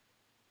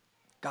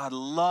 God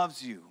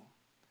loves you,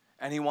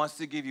 and he wants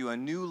to give you a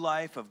new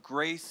life of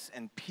grace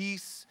and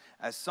peace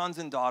as sons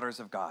and daughters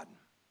of God.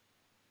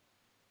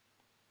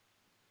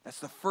 That's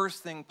the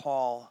first thing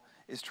Paul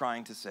is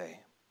trying to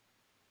say.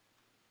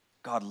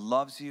 God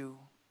loves you,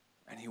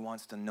 and he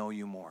wants to know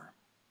you more.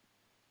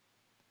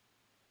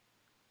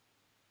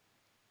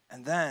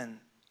 And then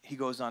he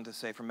goes on to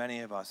say, for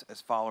many of us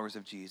as followers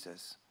of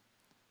Jesus,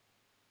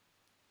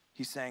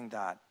 he's saying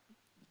that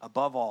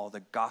Above all,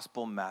 the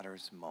gospel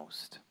matters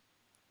most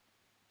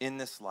in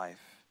this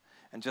life.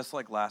 And just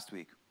like last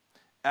week,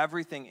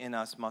 everything in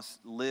us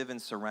must live and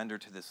surrender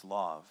to this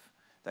love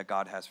that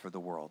God has for the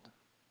world.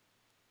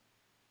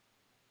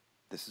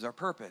 This is our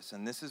purpose,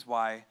 and this is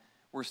why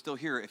we're still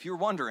here. If you're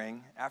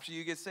wondering, after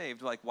you get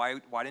saved, like, why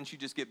didn't you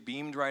just get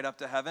beamed right up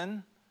to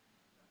heaven?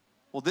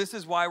 Well, this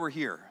is why we're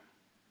here.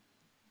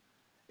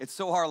 It's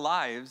so our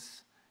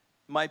lives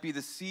might be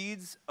the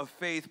seeds of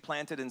faith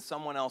planted in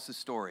someone else's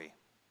story.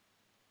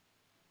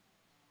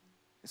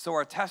 So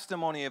our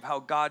testimony of how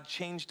God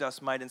changed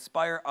us might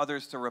inspire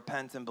others to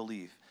repent and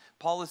believe.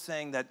 Paul is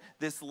saying that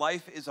this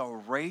life is a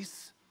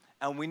race,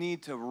 and we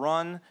need to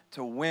run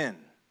to win.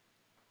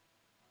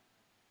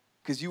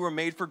 Because you were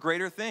made for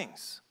greater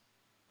things.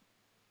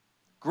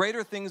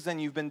 Greater things than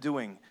you've been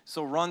doing.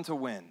 So run to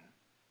win.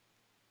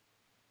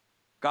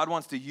 God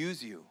wants to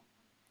use you.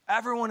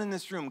 Everyone in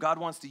this room, God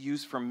wants to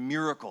use for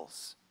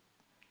miracles.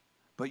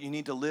 But you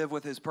need to live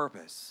with his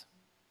purpose.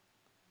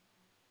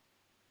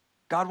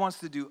 God wants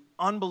to do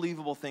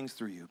unbelievable things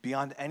through you,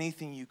 beyond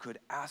anything you could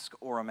ask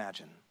or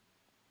imagine.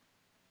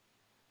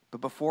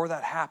 But before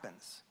that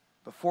happens,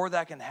 before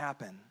that can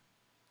happen,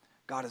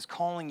 God is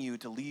calling you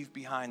to leave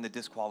behind the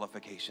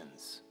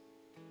disqualifications.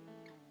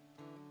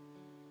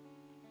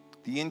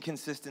 The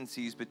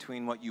inconsistencies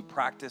between what you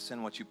practice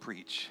and what you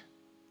preach.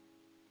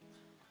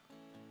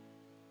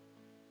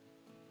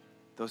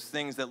 Those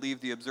things that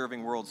leave the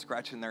observing world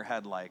scratching their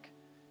head like,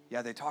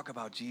 yeah, they talk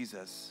about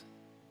Jesus,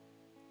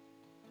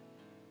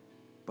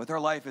 but their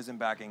life isn't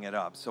backing it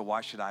up, so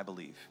why should I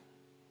believe?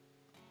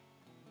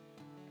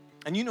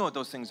 And you know what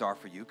those things are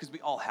for you, because we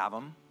all have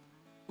them.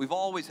 We've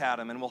always had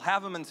them, and we'll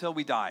have them until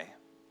we die.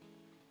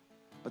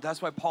 But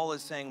that's why Paul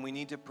is saying we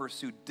need to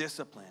pursue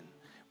discipline.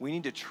 We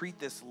need to treat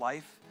this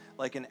life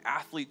like an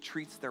athlete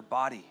treats their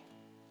body,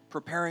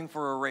 preparing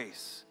for a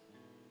race.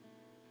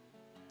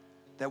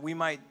 That we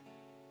might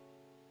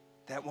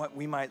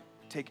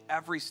take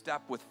every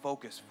step with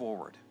focus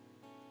forward.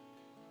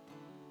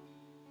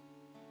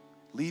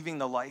 Leaving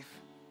the life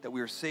that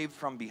we are saved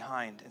from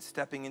behind and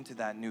stepping into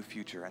that new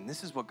future. And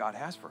this is what God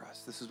has for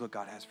us. This is what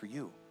God has for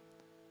you.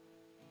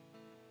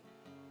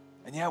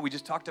 And yeah, we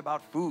just talked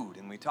about food,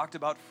 and we talked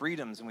about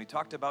freedoms, and we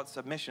talked about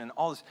submission, and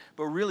all this.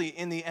 But really,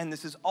 in the end,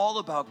 this is all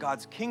about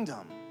God's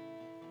kingdom.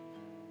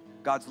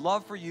 God's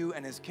love for you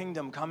and his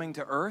kingdom coming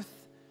to earth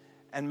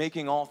and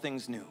making all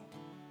things new.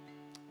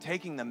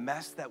 Taking the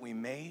mess that we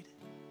made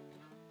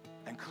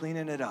and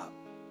cleaning it up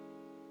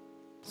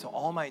so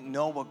all might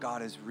know what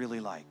God is really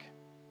like.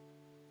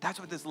 That's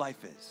what this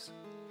life is.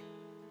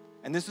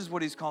 And this is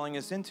what he's calling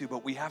us into,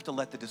 but we have to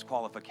let the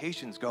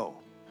disqualifications go.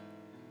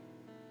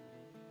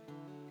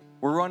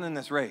 We're running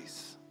this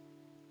race.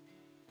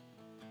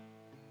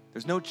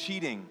 There's no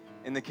cheating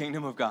in the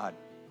kingdom of God.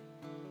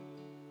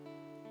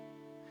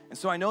 And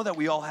so I know that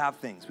we all have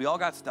things. We all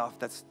got stuff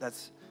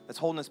that's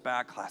holding us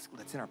back,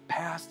 that's in our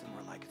past, and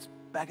we're like, it's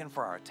begging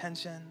for our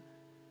attention.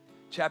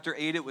 Chapter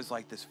 8, it was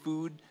like this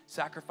food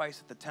sacrifice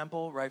at the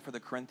temple, right, for the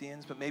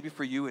Corinthians. But maybe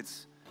for you,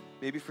 it's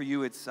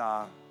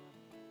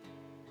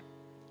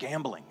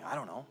gambling. I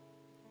don't know.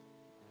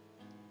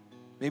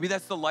 Maybe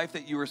that's the life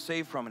that you were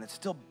saved from, and it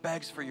still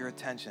begs for your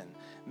attention.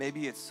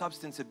 Maybe it's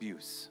substance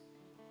abuse.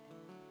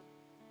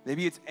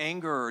 Maybe it's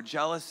anger or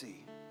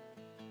jealousy.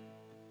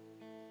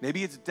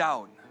 Maybe it's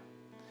doubt.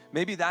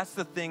 Maybe that's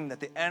the thing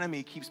that the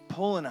enemy keeps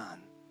pulling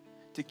on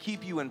to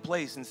keep you in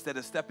place instead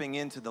of stepping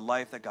into the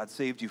life that God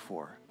saved you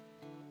for.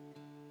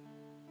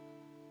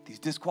 These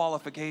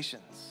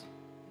disqualifications,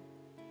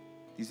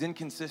 these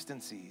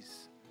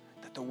inconsistencies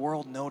that the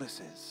world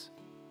notices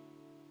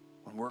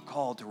when we're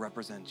called to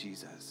represent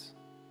Jesus.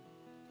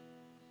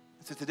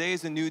 So today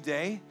is a new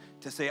day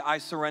to say, I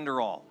surrender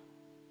all.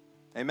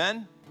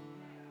 Amen?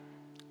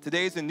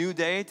 Today is a new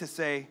day to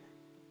say,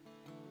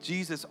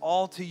 Jesus,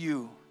 all to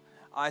you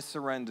I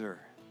surrender.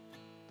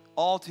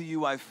 All to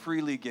you I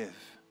freely give.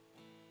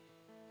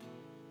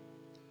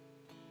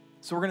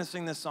 So we're going to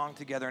sing this song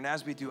together, and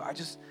as we do,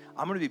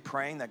 I'm going to be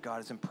praying that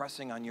God is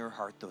impressing on your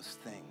heart those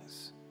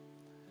things,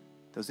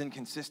 those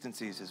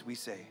inconsistencies as we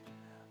say,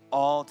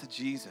 all to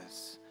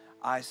Jesus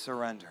I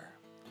surrender.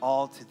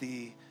 All to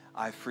thee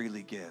I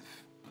freely give.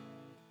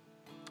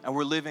 And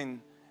we're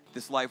living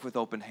this life with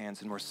open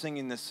hands, and we're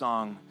singing this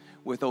song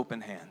with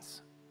open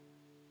hands,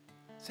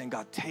 saying,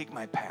 God, take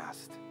my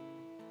past,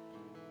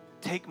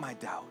 take my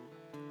doubt,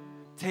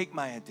 take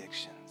my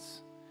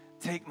addictions,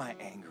 take my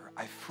anger.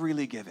 I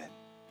freely give it.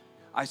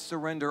 I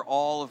surrender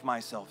all of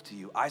myself to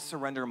you. I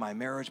surrender my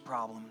marriage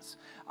problems.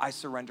 I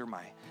surrender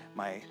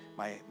my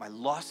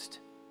lust.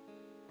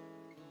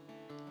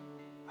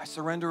 I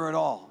surrender it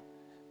all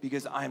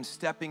because I am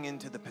stepping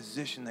into the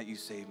position that you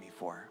saved me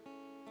for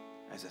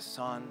as a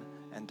son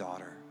and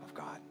daughter of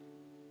God.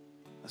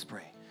 Let's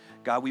pray.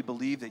 God, we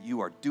believe that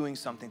you are doing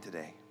something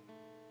today.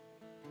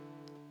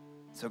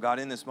 So God,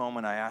 in this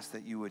moment, I ask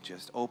that you would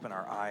just open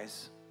our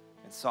eyes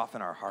and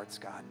soften our hearts,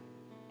 God.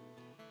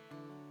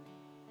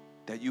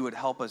 That you would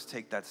help us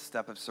take that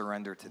step of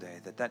surrender today.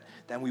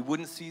 That we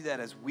wouldn't see that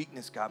as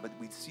weakness, God, but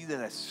we'd see that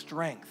as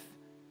strength.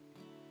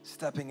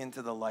 stepping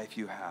into the life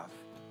you have,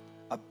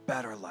 a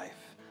better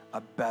life,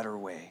 a better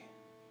way.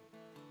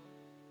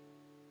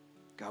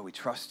 God, we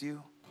trust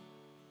you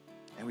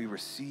and we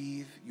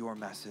receive your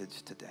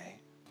message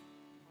today.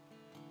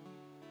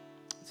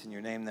 It's in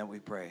your name that we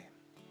pray.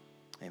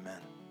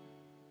 Amen.